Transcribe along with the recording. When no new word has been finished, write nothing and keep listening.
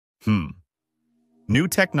Hmm. New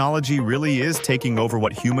technology really is taking over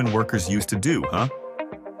what human workers used to do, huh?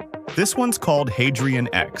 This one's called Hadrian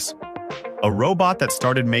X, a robot that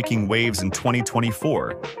started making waves in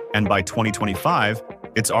 2024, and by 2025,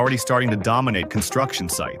 it's already starting to dominate construction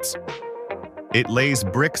sites. It lays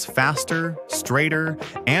bricks faster, straighter,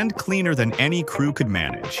 and cleaner than any crew could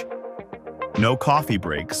manage. No coffee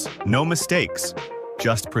breaks, no mistakes,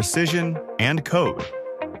 just precision and code.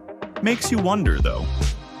 Makes you wonder, though,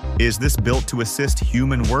 is this built to assist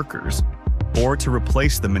human workers or to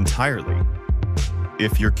replace them entirely?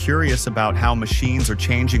 If you're curious about how machines are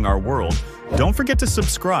changing our world, don't forget to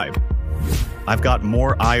subscribe. I've got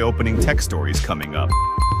more eye-opening tech stories coming up.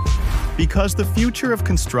 Because the future of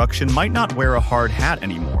construction might not wear a hard hat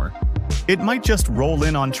anymore. It might just roll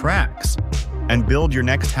in on tracks and build your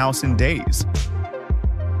next house in days.